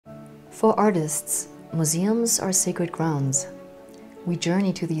For artists, museums are sacred grounds. We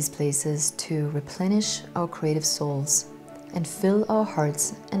journey to these places to replenish our creative souls and fill our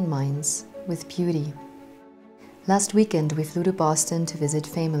hearts and minds with beauty. Last weekend, we flew to Boston to visit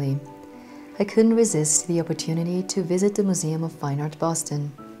family. I couldn't resist the opportunity to visit the Museum of Fine Art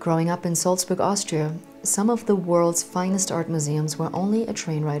Boston. Growing up in Salzburg, Austria, some of the world's finest art museums were only a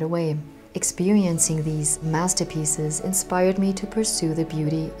train ride away. Experiencing these masterpieces inspired me to pursue the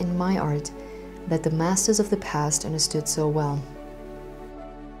beauty in my art that the masters of the past understood so well.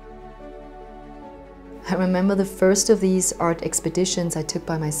 I remember the first of these art expeditions I took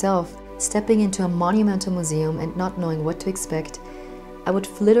by myself. Stepping into a monumental museum and not knowing what to expect, I would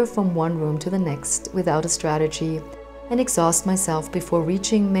flitter from one room to the next without a strategy and exhaust myself before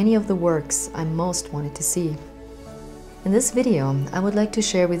reaching many of the works I most wanted to see. In this video, I would like to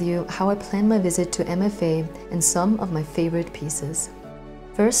share with you how I planned my visit to MFA and some of my favorite pieces.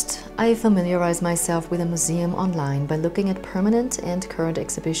 First, I familiarized myself with a museum online by looking at permanent and current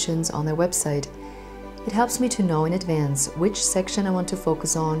exhibitions on their website. It helps me to know in advance which section I want to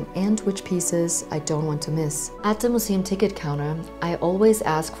focus on and which pieces I don't want to miss. At the museum ticket counter, I always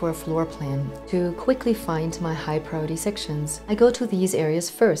ask for a floor plan to quickly find my high priority sections. I go to these areas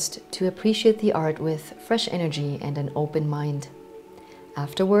first to appreciate the art with fresh energy and an open mind.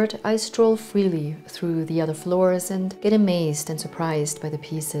 Afterward, I stroll freely through the other floors and get amazed and surprised by the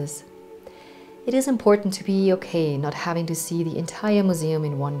pieces. It is important to be okay not having to see the entire museum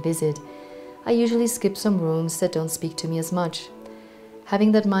in one visit. I usually skip some rooms that don't speak to me as much.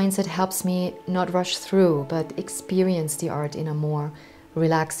 Having that mindset helps me not rush through, but experience the art in a more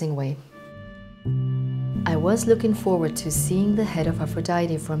relaxing way. I was looking forward to seeing the head of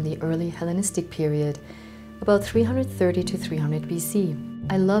Aphrodite from the early Hellenistic period, about 330 to 300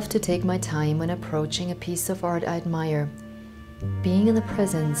 BC. I love to take my time when approaching a piece of art I admire. Being in the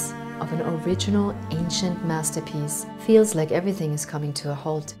presence of an original ancient masterpiece feels like everything is coming to a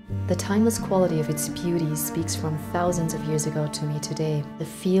halt. The timeless quality of its beauty speaks from thousands of years ago to me today. The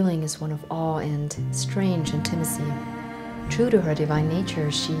feeling is one of awe and strange intimacy. True to her divine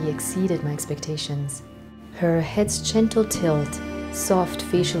nature, she exceeded my expectations. Her head's gentle tilt, soft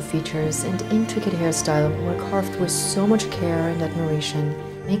facial features, and intricate hairstyle were carved with so much care and admiration,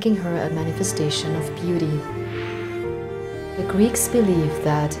 making her a manifestation of beauty. The Greeks believed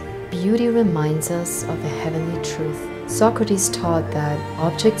that beauty reminds us of a heavenly truth. Socrates taught that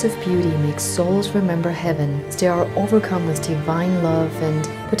objects of beauty make souls remember heaven as they are overcome with divine love and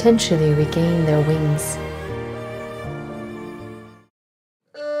potentially regain their wings.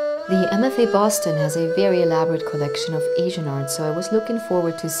 The MFA Boston has a very elaborate collection of Asian art, so I was looking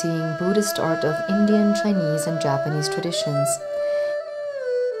forward to seeing Buddhist art of Indian, Chinese, and Japanese traditions.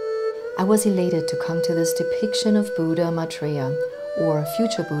 I was elated to come to this depiction of Buddha Maitreya, or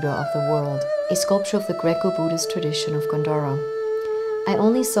future Buddha of the world, a sculpture of the Greco-Buddhist tradition of Gandhara. I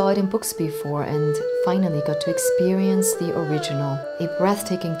only saw it in books before and finally got to experience the original, a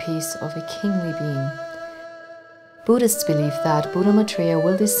breathtaking piece of a kingly being. Buddhists believe that Buddha Maitreya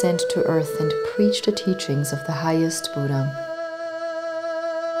will descend to earth and preach the teachings of the highest Buddha.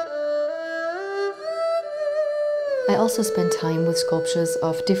 I also spent time with sculptures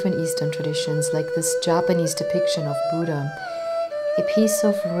of different Eastern traditions, like this Japanese depiction of Buddha, a piece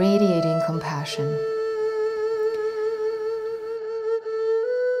of radiating compassion.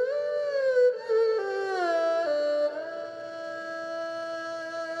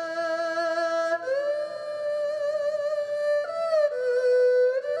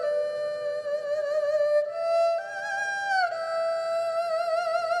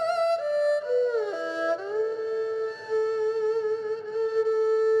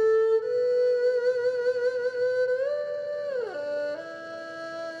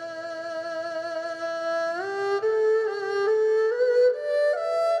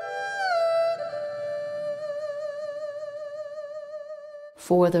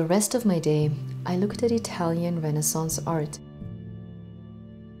 For the rest of my day, I looked at Italian Renaissance art.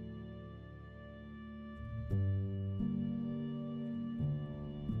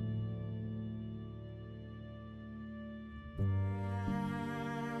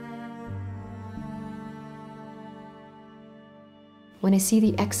 When I see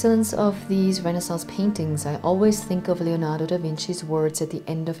the excellence of these Renaissance paintings, I always think of Leonardo da Vinci's words at the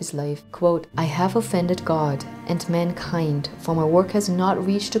end of his life, quote, "I have offended God and mankind, for my work has not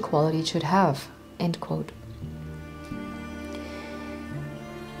reached the quality it should have," end quote.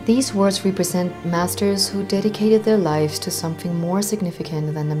 These words represent masters who dedicated their lives to something more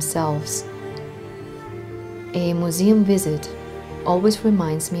significant than themselves. A museum visit always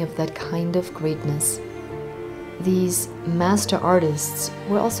reminds me of that kind of greatness. these master artists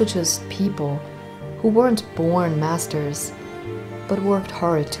were also just people who weren't born masters, but worked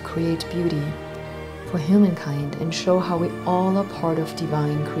hard to create beauty for humankind and show how we all are part of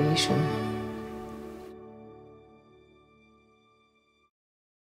divine creation.